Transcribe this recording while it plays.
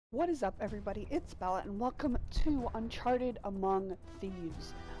What is up, everybody? It's Bella, and welcome to Uncharted Among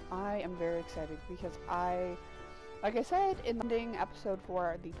Thieves. I am very excited because like I said in the ending episode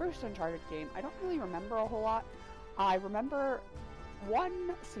for the first Uncharted game, I don't really remember a whole lot. I remember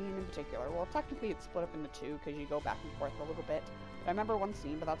one scene in particular. Well, technically it's split up into two because you go back and forth a little bit. But I remember one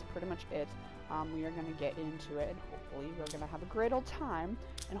scene, but that's pretty much it. We are going to get into it, and hopefully we're going to have a great old time,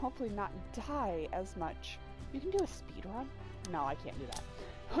 and hopefully not die as much. You can do a speed run? No, I can't do that.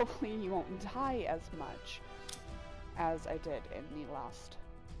 Hopefully you won't die as much as I did in the last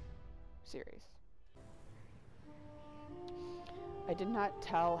series. I did not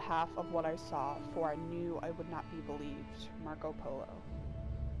tell half of what I saw, for I knew I would not be believed. Marco Polo.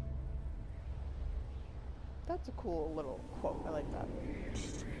 That's a cool little quote. I like that.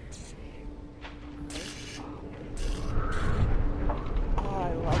 Oh,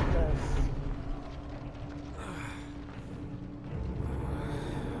 I love this.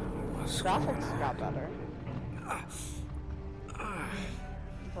 Graphics got better.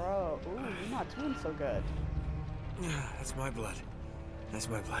 Bro, ooh, you're not doing so good. That's my blood. That's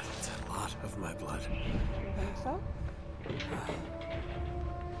my blood. It's a lot of my blood. You think so?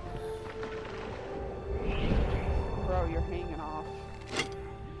 Bro, you're hanging off.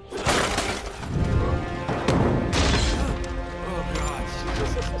 Oh god.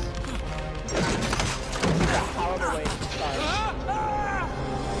 That's a hell of a way to start.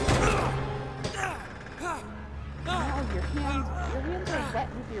 Your hands are wet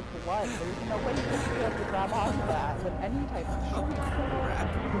with your blood. There's no way you should be able to grab onto that with any type of strength.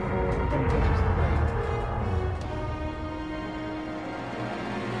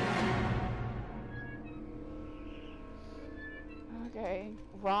 Okay,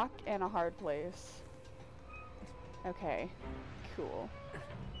 rock and a hard place. Okay, cool.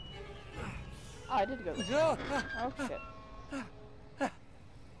 Oh, I did go this way. Oh shit.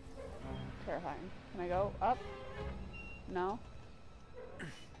 Terrifying. Can I go up? No?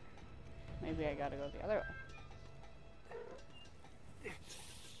 Maybe I gotta go the other way.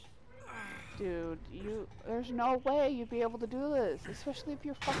 Dude, there's no way you'd be able to do this, especially if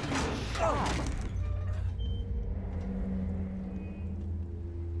you're fucking shot.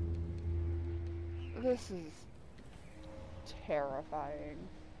 This is terrifying.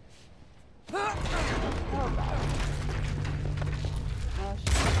 Oh god. Oh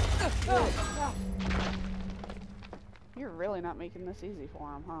shit. You're really not making this easy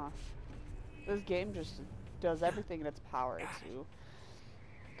for him, huh? This game just does everything in its power to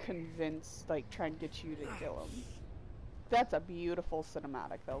convince, try and get you to kill him. That's a beautiful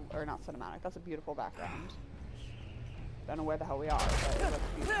cinematic, though. Or not cinematic, that's a beautiful background. Don't know where the hell we are, but it looks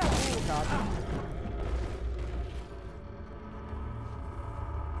beautiful. Oh god.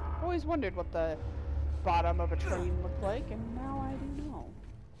 Always wondered what the bottom of a train looked like, and now I do know.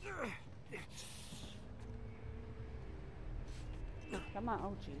 Come on,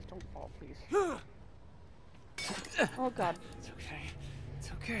 oh jeez, don't fall, please. Oh god. It's okay.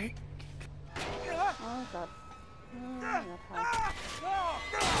 It's okay. Oh god.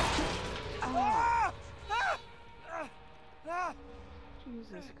 Oh.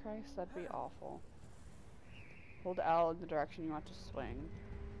 Jesus Christ, that'd be awful. Hold L in the direction you want to swing.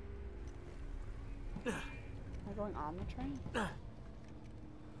 Am I going on the train?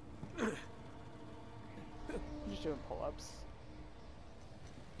 I'm just doing pull-ups.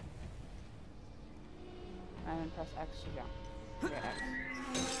 And then press X to jump. Okay, X.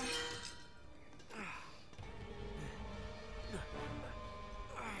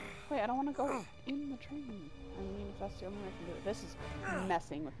 Wait, I don't want to go in the train. I mean, if that's the only way I can do it. This is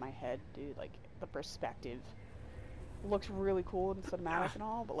messing with my head, dude. Like, the perspective looks really cool and cinematic and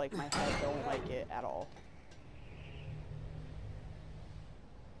all, but, like, my head don't like it at all.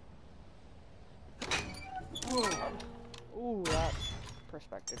 Ooh, that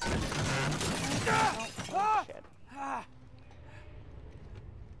perspective. Oh, shit.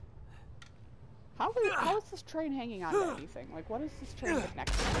 How is this train hanging on to anything? Like, what is this train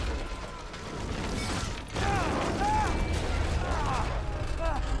connected to?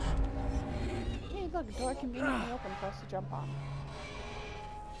 Hey, look, door conveniently open for us to jump on.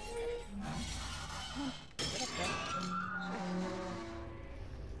 Come on, get up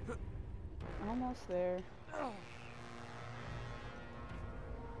there. Almost there.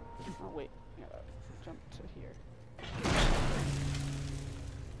 Oh wait, yeah, jump to here.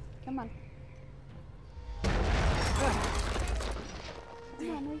 Come on. Come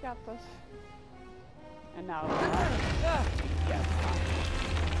on, we got this. And now, yes.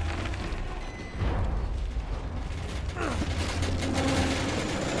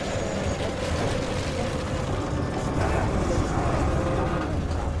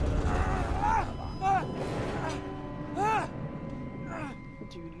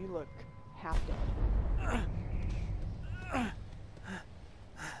 half dead.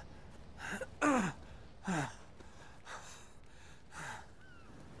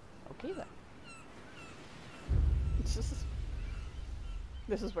 Okay then.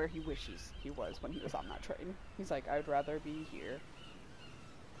 This is where he wishes he was when he was on that train. He's like, I'd rather be here.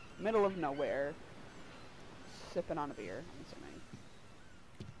 Middle of nowhere. Sipping on a beer, I'm assuming.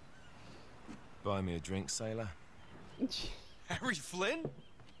 Buy me a drink, sailor. Harry Flynn?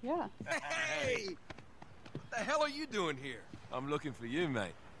 Yeah. Hey! What the hell are you doing here? I'm looking for you,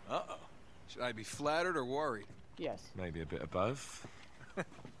 mate. Uh-oh. Should I be flattered or worried? Yes. Maybe a bit of both.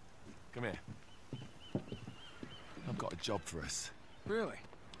 Come here. I've got a job for us. Really?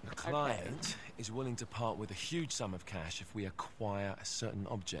 A client is willing to part with a huge sum of cash if we acquire a certain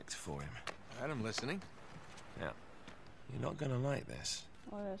object for him. All right, I'm listening. Now, you're not gonna like this.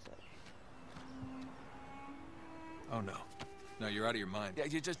 What is it? Oh, no. No, you're out of your mind. Yeah,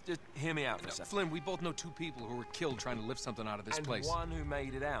 you just hear me out for a No, second. Flynn, we both know 2 people who were killed trying to lift something out of this And place. one who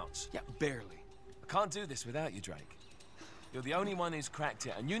made it out. Yeah, barely. I can't do this without you, Drake. You're the only one who's cracked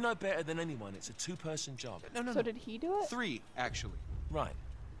it, and you know better than anyone it's a 2-person job. No. So did he do it? 3, actually. Right.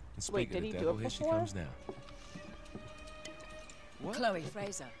 And Wait, speaking did of he the do devil, it here she before? comes now. What? Chloe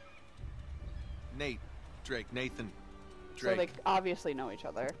Fraser. Nate. Drake. Nathan. So Drake. they obviously know each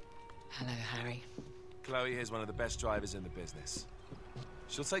other. Hello, Harry. Chloe here's one of the best drivers in the business.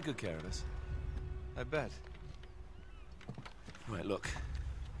 She'll take good care of us. I bet. Right, look.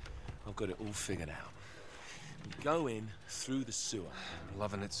 I've got it all figured out. We go in through the sewer.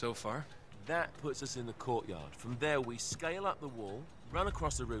 Loving it so far. That puts us in the courtyard. From there, we scale up the wall, run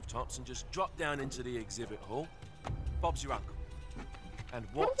across the rooftops, and just drop down into the exhibit hall. Bob's your uncle. And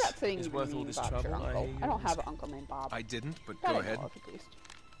What does that thing is even worth all mean this about your trouble? uncle? I don't have an uncle named Bob. I didn't, but That go I ahead. know of, at least.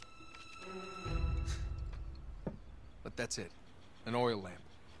 But that's it. An oil lamp.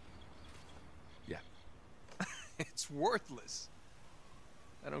 Yeah. It's worthless.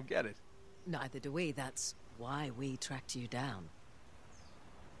 I don't get it. Neither do we. That's why we tracked you down.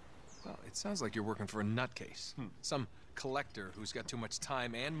 Well, it sounds like you're working for a nutcase. Some collector who's got too much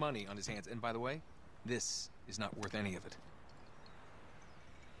time and money on his hands. And by the way, this is not worth any of it.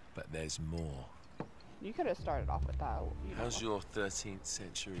 But there's more. You could have started off with that. You know. How's your 13th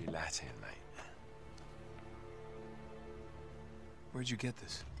century Latin, mate? Where'd you get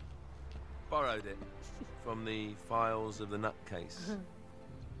this? Borrowed it from the files of the nutcase.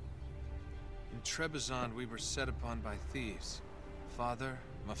 In Trebizond, we were set upon by thieves. Father,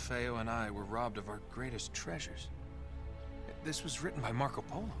 Maffeo, and I were robbed of our greatest treasures. This was written by Marco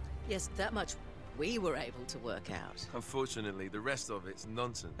Polo. Yes, that much we were able to work out. Unfortunately, the rest of it's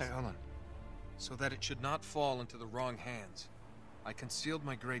nonsense. Hey, hold on. So that it should not fall into the wrong hands, I concealed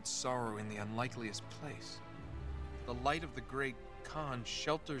my great sorrow in the unlikeliest place. The light of the great Khan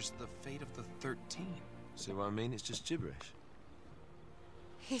shelters the fate of the 13. See what I mean? It's just gibberish.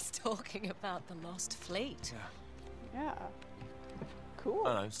 He's talking about the lost fleet. Yeah. Yeah. Cool.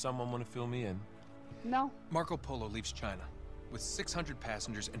 I don't know, someone want to fill me in? No. Marco Polo leaves China with 600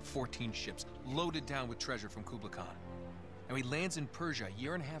 passengers and 14 ships loaded down with treasure from Kublai Khan. And he lands in Persia a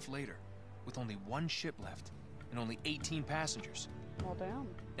year and a half later with only 1 ship left and only 18 passengers. Well, damn.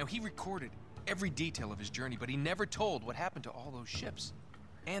 Now, he recorded every detail of his journey, but he never told what happened to all those ships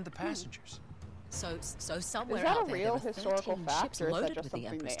and the passengers. So somewhere Is that out a there, real there were historical 13 fact, ships or is that loaded just with the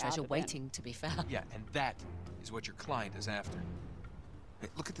something Emperor's they treasure added in? waiting to be found. Yeah, and that is what your client is after. Hey,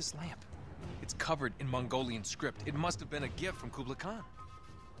 look at this lamp. It's covered in Mongolian script. It must have been a gift from Kublai Khan.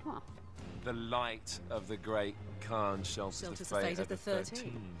 Huh. The light of the great Khan shelters the fate of the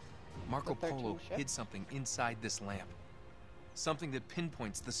 13. Marco The 13 Polo ships? hid something inside this lamp. Something that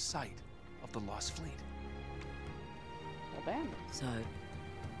pinpoints the site of the lost fleet. Well, damn. So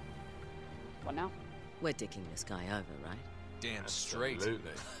What now? we're dicking this guy over, right? Damn straight.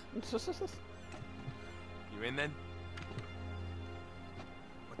 Absolutely. You in then?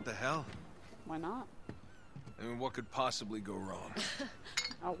 What the hell? Why not? I mean, what could possibly go wrong?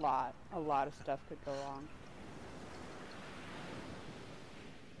 A lot. A lot of stuff could go wrong.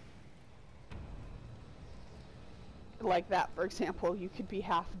 Like that, for example, you could be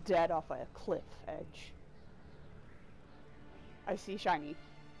half dead off a cliff edge. I see shiny.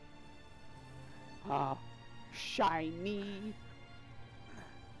 Shiny.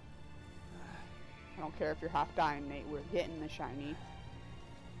 I don't care if you're half dying, Nate. We're getting the shiny.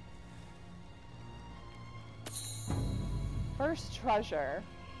 First treasure.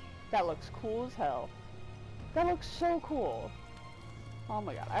 That looks cool as hell. That looks so cool. Oh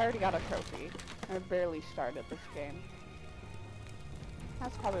my god, I already got a trophy. I barely started this game.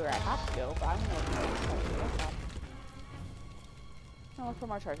 That's probably where I have to go, but I don't know if I I'll look for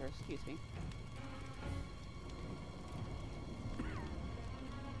more treasure, excuse me.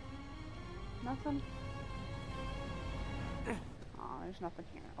 Nothing? Oh, there's nothing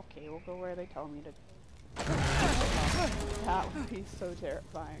here. Okay, we'll go where they tell me to. That would be so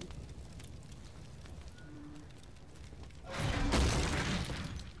terrifying.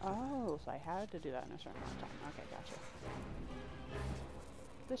 Oh, so I had to do that in a certain amount of time. Okay, gotcha.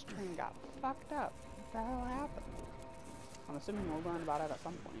 This train got fucked up. What the hell happened? I'm assuming we'll learn about it at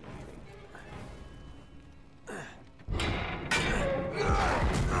some point, maybe.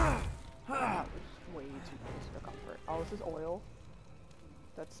 That was way too close for comfort. Oh, this is oil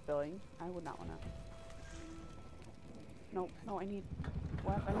that's spilling. I would not want to. No, no, I need.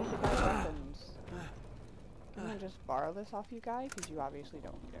 What? I need to buy weapons. Can I just borrow this off you, guy? Because you obviously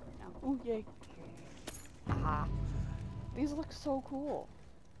don't need it right now. Ooh, yay. Aha. These look so cool.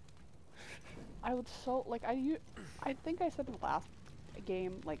 I would so, like, I think I said in the last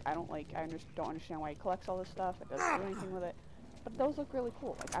game, like, I don't understand why he collects all this stuff. It doesn't do anything with it. But those look really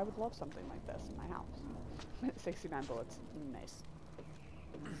cool. Like, I would love something like this in my house. 69 bullets. Nice.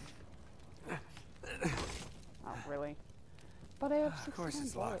 Oh, really? But I have 69 Of course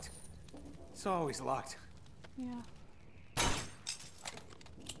it's bullets. locked. It's always locked. Yeah.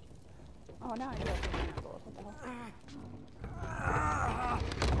 Oh, now I do have 69 bullets. What the hell?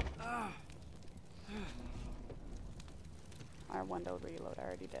 R1 to reload. I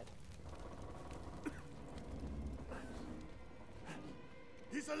already did.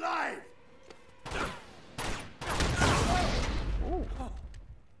 He's alive! Ooh.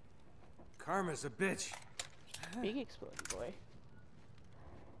 Karma's a bitch. Big exploding boy.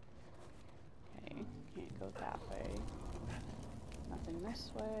 Okay, can't go that way. Nothing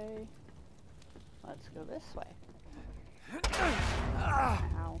this way. Let's go this way.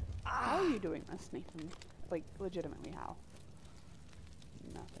 How? How are you doing this, Nathan? Like, legitimately, how?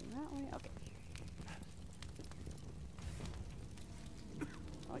 Nothing that way? Okay.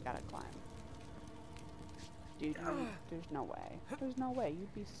 Oh, I gotta climb. Dude, there's no way. There's no way.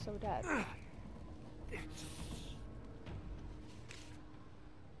 You'd be so dead.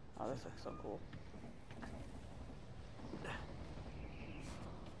 Oh, this looks so cool.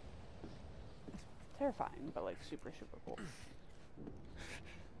 Terrifying, but like super, super cool.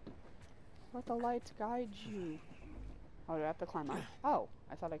 Let the lights guide you. Oh, do I have to climb up? Oh,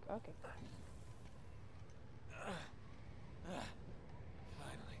 I thought okay.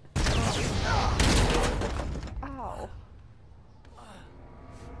 Ow.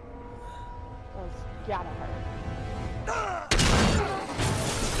 That was gotta hurt.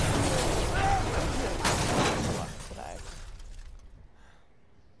 Today.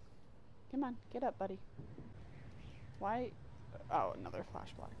 Come on, get up, buddy. Why? Oh, another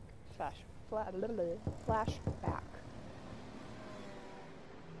flashback. Flashback.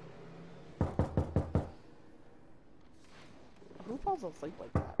 Who falls asleep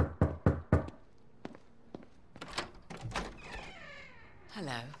like that?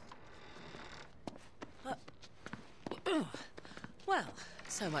 Hello. Well,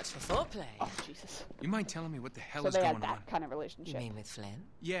 so much for foreplay. Oh, Jesus. You mind telling me what the hell So is they going had that on? kind of You relationship. mean with Flynn?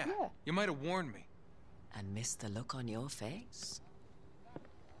 Yeah, Yeah. you might have warned me. And missed the look on your face?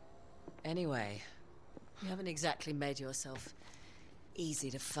 Anyway, you haven't exactly made yourself easy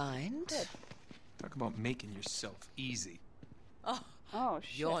to find. Good. Talk about making yourself easy. Oh,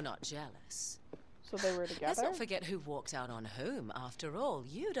 shit. You're not jealous. So they were together? Let's not forget who walked out on whom. After all,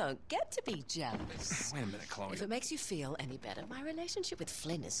 you don't get to be jealous. Wait a minute, Chloe. If it makes you feel any better, my relationship with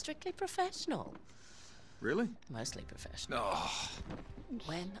Flynn is strictly professional. Really? Mostly professional. Oh,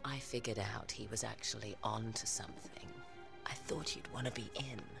 When I figured out he was actually on to something, I thought you'd want to be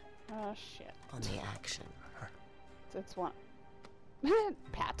in Oh, shit. on the action. It's one.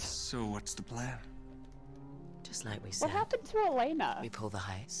 Pat. so what's the plan? Just like we said. What happened to Elena? We pull the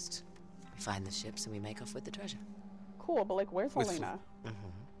heist, we find the ships, and we make off with the treasure. Cool, but like, where's With Elena?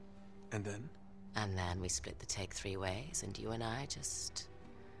 And then? And then we split the take 3 ways, and you and I just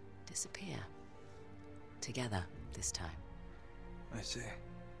disappear. Together, this time. I see.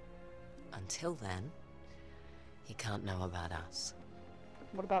 Until then, he can't know about us.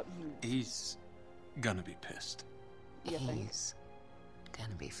 What about you? He's gonna be pissed. You think? He's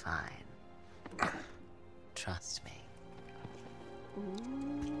gonna be fine. Trust me.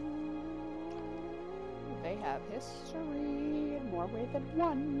 Ooh, they have history in more ways than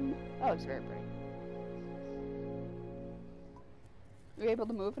one. Oh, it's very pretty. You able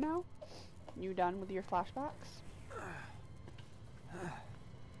to move now? You done with your flashbacks?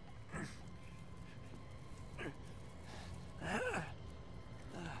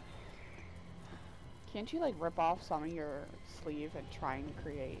 Can't you like rip off some of your sleeve and try and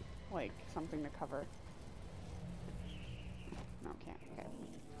create like something to cover? No, can't. Okay.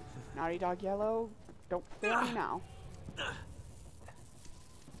 Naughty Dog Yellow, don't fail me now.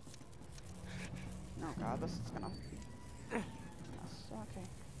 Oh god, this is gonna. Yes, okay.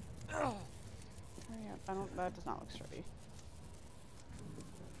 Hurry up. I don't. That does not look sturdy.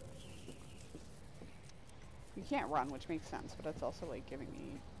 You can't run, which makes sense, but it's also like giving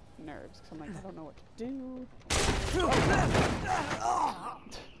me nerves because I'm like, I don't know what to do.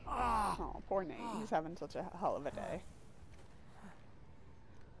 Oh, poor Nate. He's having such a hell of a day.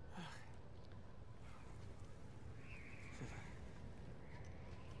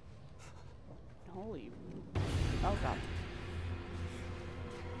 Holy. Oh god.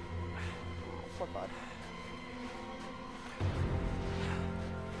 Oh, poor bud.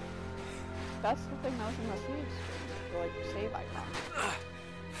 That's the thing that was in the save screen. The like save icon.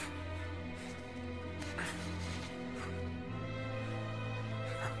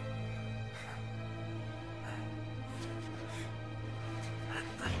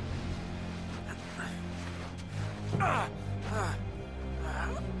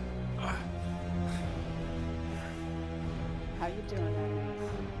 How you doing there,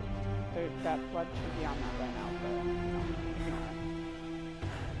 Nate? That blood should be on that right now, but you know, ignore it.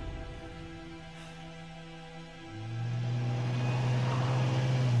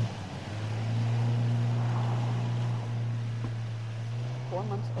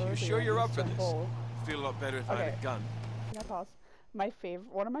 You sure you're up for this? Feel a lot better if I had a gun. Can I pause?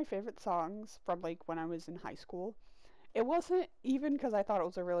 One of my favorite songs from like when I was in high school. It wasn't even because I thought it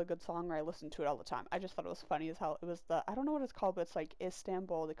was a really good song or I listened to it all the time. I just thought it was funny as hell. It was I don't know what it's called, but it's like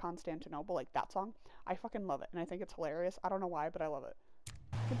Istanbul, the Constantinople, like that song. I fucking love it, and I think it's hilarious. I don't know why, but I love it.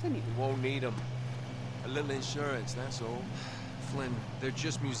 Continue. We won't need them. A little insurance, that's all. Flynn, they're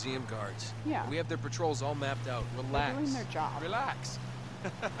just museum guards. Yeah. We have their patrols all mapped out. Relax. They're doing their job. Relax.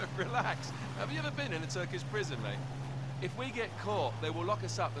 Relax. Have you ever been in a Turkish prison, mate? If we get caught, they will lock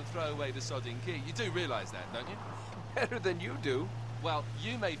us up and throw away the sodding key. You do realise that, don't you? Better than you do. Well,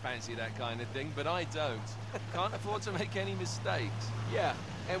 you may fancy that kind of thing, but I don't. Can't afford to make any mistakes. Yeah,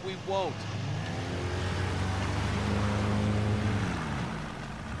 and we won't.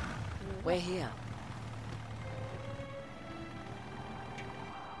 We're here.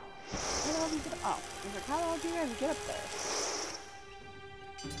 How the hell do you get up? Oh, he's like, how the hell do you guys get up there?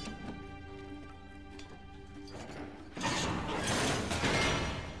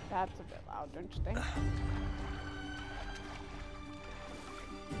 That's a bit loud, don't you think?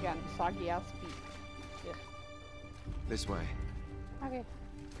 Again, soggy ass feet. Yeah. This way. Okay.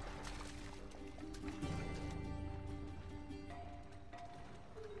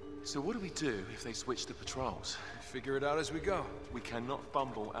 So what do we do if they switch the patrols? Figure it out as we go. We cannot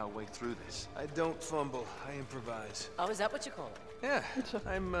fumble our way through this. I don't fumble. I improvise. Oh, is that what you call it? Yeah,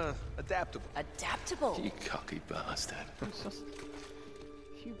 I'm adaptable. Adaptable. You cocky bastard. It's just...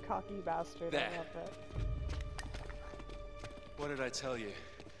 You cocky bastard. There. I love it. What did I tell you?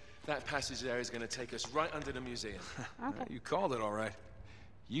 That passage there is going to take us right under the museum. Okay. You called it all right.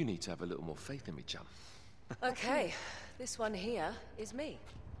 You need to have a little more faith in me, chum. Okay, this one here is me.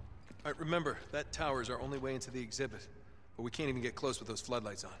 All right, remember, that tower is our only way into the exhibit. But we can't even get close with those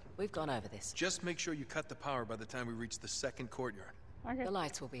floodlights on. We've gone over this. Just make sure you cut the power by the time we reach the second courtyard. Okay. The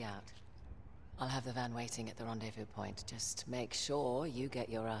lights will be out. I'll have the van waiting at the rendezvous point. Just make sure you get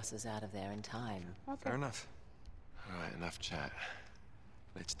your asses out of there in time. Okay. Fair enough. All right, enough chat.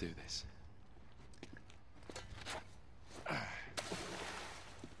 Let's do this.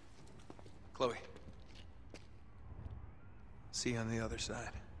 Chloe. See you on the other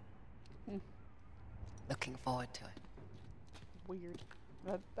side. Looking forward to it. Weird.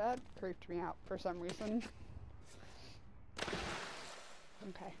 That creeped me out for some reason.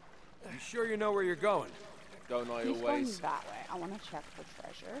 Okay. You sure you know where you're going? Don't I He's going always? that way. I want to check for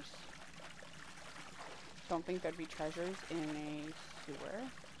treasures. Don't think there'd be treasures in a sewer.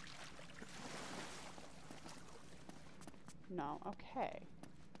 No. Okay.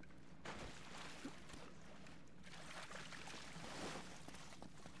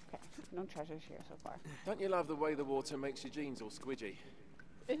 Okay. No treasures here so far. Don't you love the way the water makes your jeans all squidgy?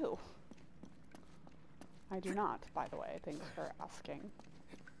 Ew. I do not, by the way. Thanks for asking.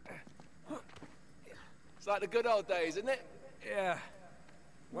 It's like the good old days, isn't it? Yeah.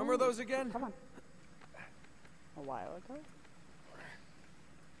 When were those again? Come on. A while ago?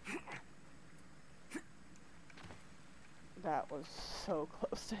 That was so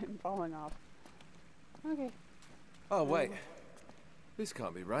close to him falling off. Okay. Oh, wait. This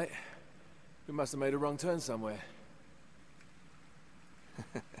can't be right. We must have made a wrong turn somewhere.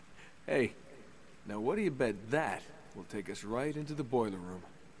 Hey, Now what do you bet that will take us right into the boiler room?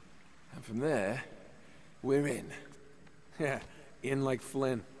 And from there, we're in. Yeah, in like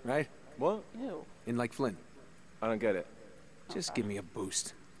Flynn, right? What? Ew. In like Flynn. I don't get it. Just Okay. give me a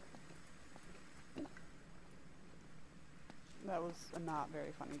boost. That was a not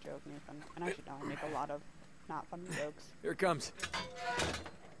very funny joke, Nathan. And I should know I make a lot of not funny jokes. Here it comes.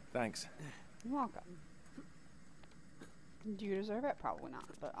 Thanks. You're welcome. Do you deserve it? Probably not,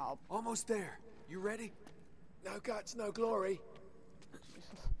 but I'll... Almost there. You ready? No guts, no glory.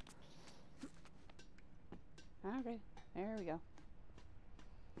 Jesus. Okay, there we go.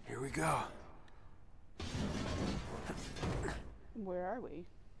 Here we go. Where are we?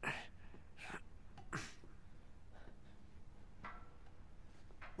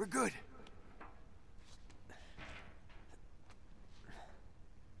 We're good.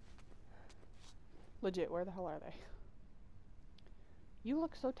 Legit, where the hell are they? You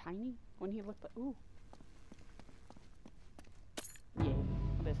look so tiny when he looked like... Ooh. Yay.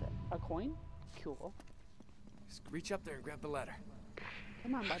 What is it? A coin? Cool. Just reach up there and grab the ladder.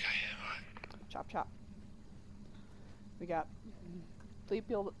 Come on, bud. Chop, chop. We got...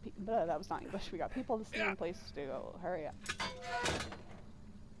 people... that was not English. We got people to see and places to go. Hurry up.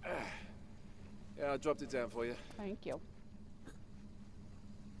 Yeah, I dropped it down for you. Thank you.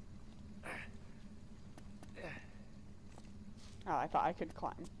 Oh, I thought I could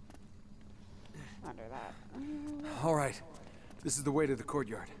climb under that. All right. This is the way to the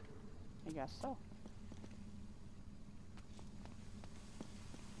courtyard. I guess so.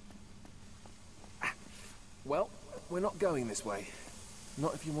 Well, we're not going this way.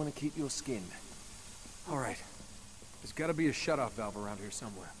 Not if you want to keep your skin. All right. There's got to be a shut-off valve around here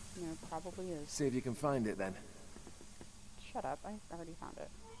somewhere. There probably is. See if you can find it then. Shut up, I already found it.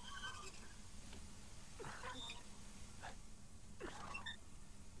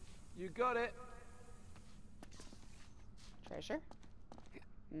 You got it. Treasure?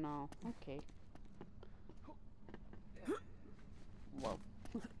 No. Okay. Whoa.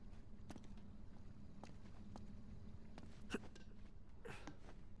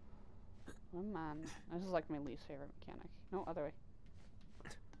 Come on. This is like my least favorite mechanic. No, other way.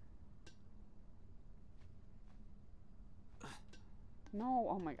 No,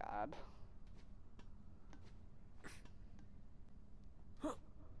 oh my god.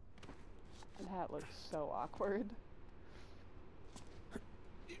 That looks so awkward.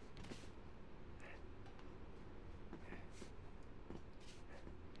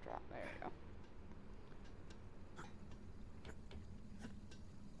 Drop, there you go.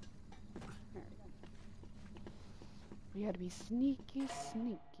 There we go. We gotta be sneaky,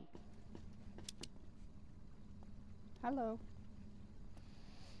 sneaky. Hello.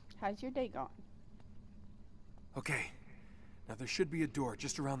 How's your day going? Okay. Now there should be a door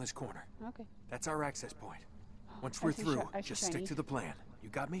just around this corner. Okay. That's our access point. Once I we're see through, I see just shiny. stick to the plan. You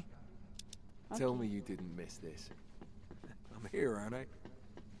got me? Tell Okay. me you didn't miss this. I'm here, aren't I?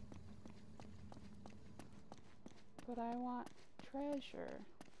 But I want treasure.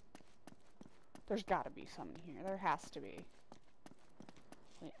 There's gotta be some in here. There has to be.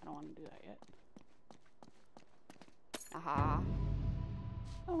 Wait, I don't want to do that yet. Aha.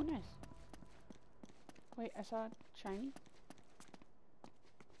 Oh, nice. Wait, I saw shiny.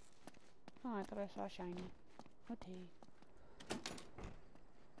 Oh, I thought I saw shiny. Okay.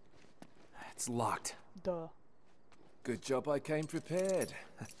 It's locked. Duh. Good job I came prepared.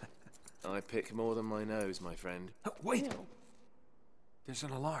 I pick more than my nose, my friend. Wait! Ew. There's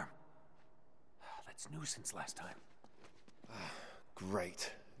an alarm. That's new since last time.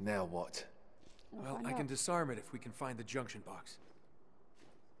 Great. Now what? We'll Well, find I can out. disarm it if we can find the junction box.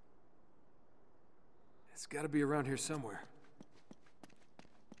 It's got to be around here somewhere.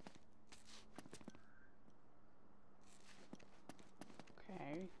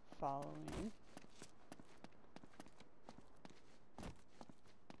 Okay, following.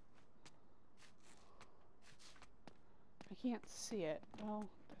 I can't see it. Well,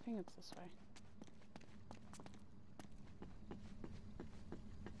 I think it's this way.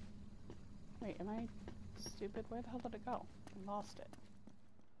 Wait, am I stupid? Where the hell did it go? I lost it.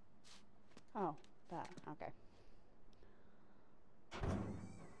 Oh, that. Okay.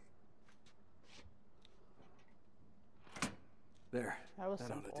 There. That was That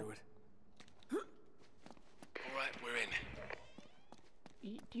ought simple. to do it. All right, we're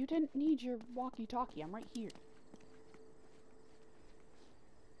in. You didn't need your walkie-talkie. I'm right here.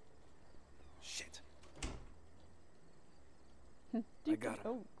 Shit. I got him.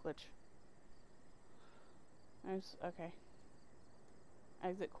 Oh, glitch. There's, okay.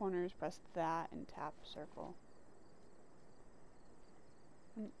 Exit corners, press that and tap circle.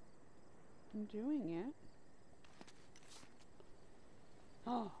 I'm doing it.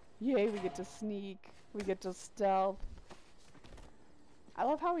 Oh, yay, we get to sneak. We get to stealth. I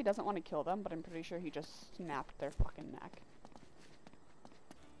love how he doesn't want to kill them, but I'm pretty sure he just snapped their fucking neck.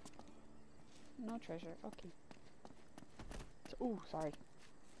 No treasure. Okay. Ooh, sorry.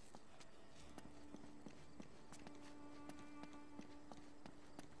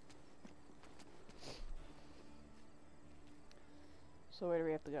 So where do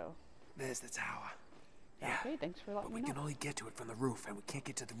we have to go? There's the tower. Yeah. Okay, thanks for letting But me we know. can only get to it from the roof, and we can't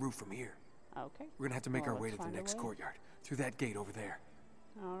get to the roof from here. Okay. We're gonna have to make Well, our way let's to the find a next way. courtyard, through that gate over there.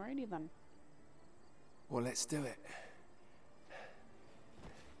 Alrighty then. Well, let's do it.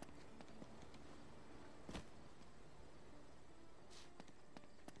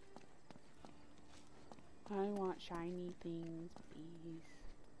 I want shiny things, please.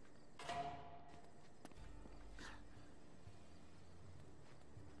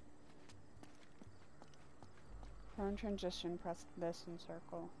 For in transition, press this and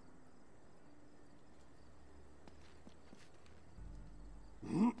circle.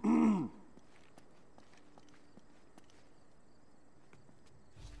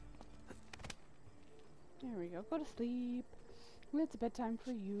 There we go. Go to sleep. It's bedtime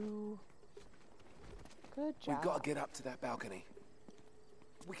for you. Good job. We've got to get up to that balcony.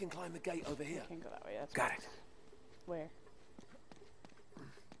 We can climb the gate over here. Can't go that way. That's Got right. it. Where?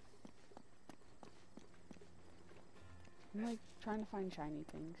 I'm like trying to find shiny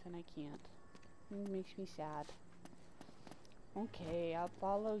things and I can't. It makes me sad. Okay, I'll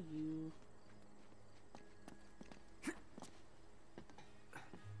follow you.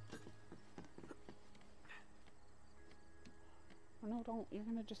 Oh no, don't. You're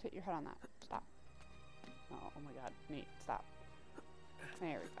gonna just hit your head on that. Stop. Oh my god, Nate, stop.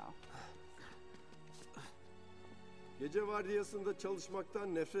 There we go. Gece vardiyasında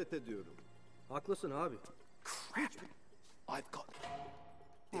çalışmaktan nefret ediyorum. Haklısın abi. Crap! I've got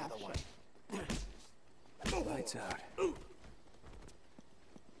the Ah, other shit. way. Lights out.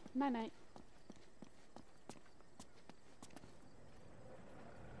 Night night.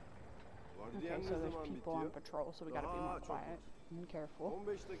 Vardiyan Okay, ne so there's zaman people on bitiyor? patrol, so we gotta be Daha more çok quiet and careful.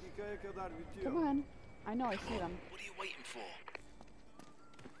 15 dakikaya kadar bitiyor. Come on. I know I see them. What are you waiting for?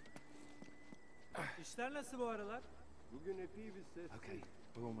 İşler nasıl bu aralar? Bugün epey bir ses. Okay,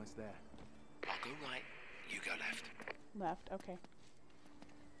 we're almost there. I'll go right, you go left. Left, okay.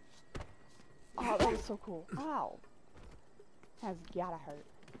 Oh, that was so cool. Ow. Has gotta hurt.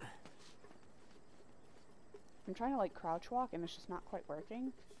 I'm trying to like crouch walk and it's just not quite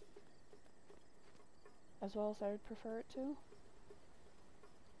working. As well as I would prefer it to.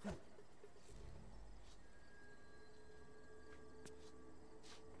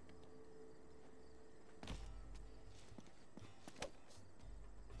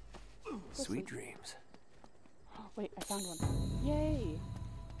 Sweet dreams. Wait, I found one. Yay!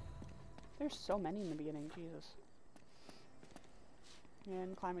 There's so many in the beginning, Jesus.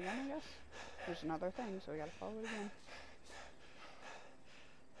 And climb again, I guess? There's another thing, so we gotta follow it again.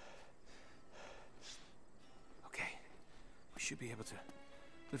 Okay, we should be able to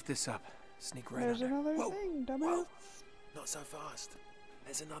lift this up. Sneak right There's under. another Whoa, thing, whoa. dumbass! Not so fast.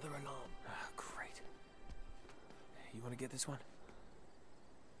 There's another alarm. Ah, great. You want to get this one?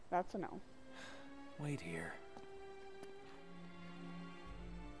 That's a no. Wait here.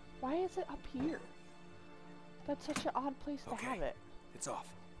 Why is it up here? That's such an odd place to Okay. have it. It's off.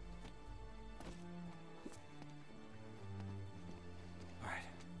 All right.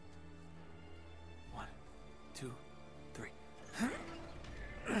 1, 2, 3.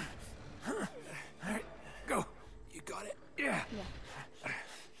 All right, go. You got it? Yeah.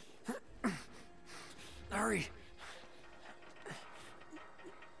 Yeah. Hurry.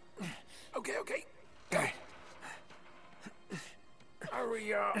 Okay, okay. Got it.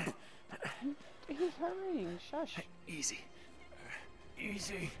 Hurry up. He's hurrying. Shush. Easy.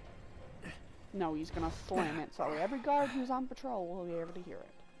 Easy. No, he's gonna slam it, so every guard who's on patrol will be able to hear it.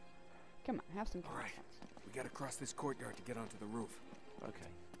 Come on, have some All right. confidence. We gotta cross this courtyard to get onto the roof. Okay,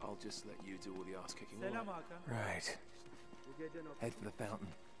 I'll just let you do all the ass kicking. Selam Hakan. Right. Bu gece not Head for the fountain.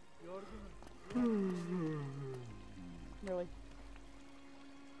 yorgunum. Really?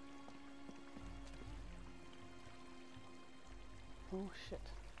 Oh shit.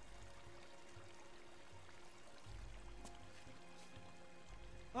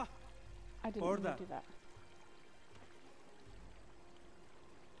 Ah, I didn't mean to orada. do that.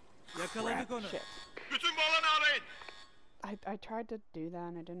 Yakaladık onu. Shit. Bütün balonu arayın. I tried to do that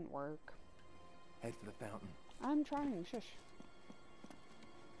and it didn't work. Head for the fountain. I'm trying, shush.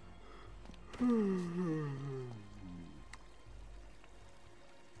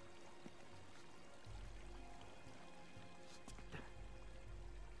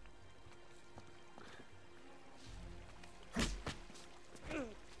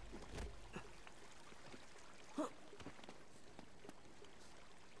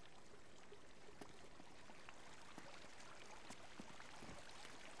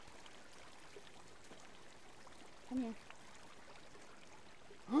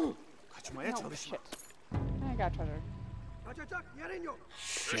 Listen. shit. I got treasure. Kaç açak yerin yok.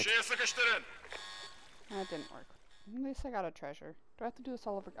 Köşeye sıkıştırın. That didn't work. At least I got a treasure. Do I have to do this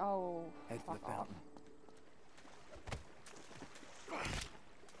all over? Oh, Head for the fuck off.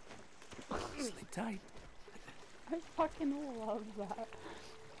 fountain. Sleep tight. I fucking love that.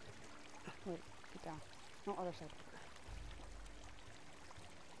 Wait, get down. No, other side.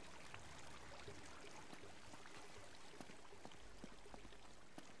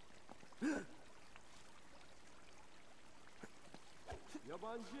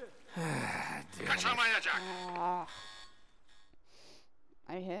 Yabancı. Kaçamayacak.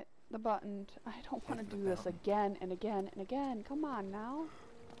 I hit the button. I don't want to do this again and again and again. Come on now.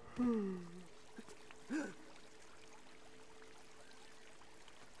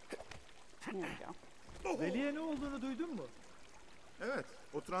 There we go. Veli'ye ne olduğunu duydun mu? Evet,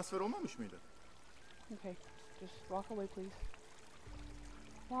 o transfer olmamış mıydı? Okay, just walk away, please.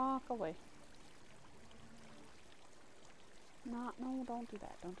 Walk away. No, don't do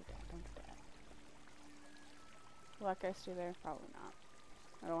that. Don't do that. Don't do that. Will that guy stay there? Probably not.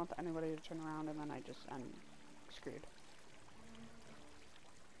 I don't want anybody to turn around and then I'm screwed.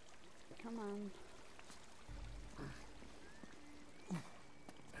 Come on.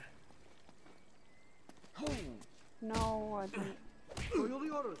 No, I didn't.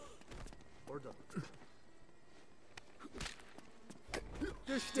 Soyuluyoruz. Orada.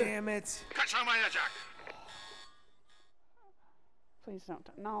 Düştü. Damn it. Kaçamayacak. Please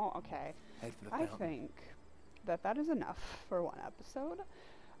don't. No, okay. Head for the I fountain. think that is enough for one episode.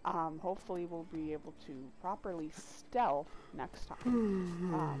 Hopefully we'll be able to properly stealth next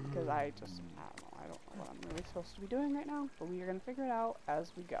time. Because I don't know what I'm really supposed to be doing right now, but we are going to figure it out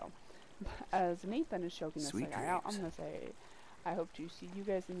as we go. As Nathan is choking this Sweet guy out, I'm dreams. going to say, I hope to see you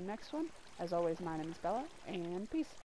guys in the next one. As always, my name is Bella, and peace.